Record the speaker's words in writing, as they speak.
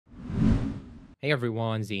Hey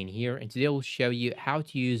everyone, Zane here, and today we'll show you how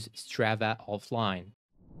to use Strava offline.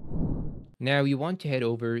 Now you want to head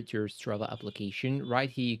over to your Strava application. Right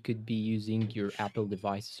here, you could be using your Apple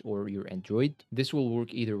devices or your Android. This will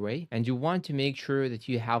work either way. And you want to make sure that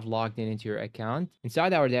you have logged in into your account.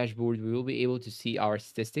 Inside our dashboard, we will be able to see our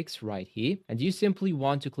statistics right here. And you simply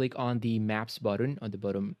want to click on the Maps button on the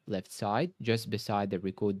bottom left side, just beside the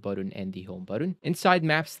Record button and the Home button. Inside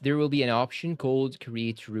Maps, there will be an option called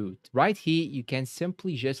Create Route. Right here, you can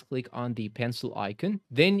simply just click on the pencil icon.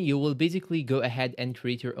 Then you will basically go ahead and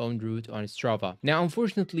create your own route on Strava. Now,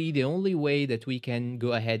 unfortunately, the only way that we can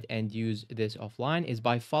go ahead and use this offline is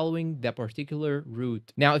by following the particular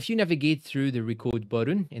route. Now, if you navigate through the record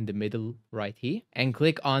button in the middle right here and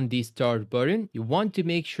click on the start button, you want to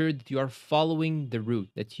make sure that you are following the route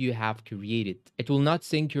that you have created. It will not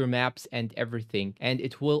sync your maps and everything, and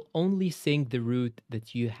it will only sync the route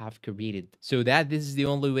that you have created. So this is the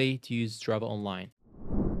only way to use Strava online.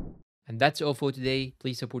 And that's all for today.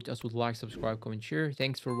 Please support us with like, subscribe, comment, share.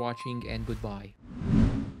 Thanks for watching and goodbye.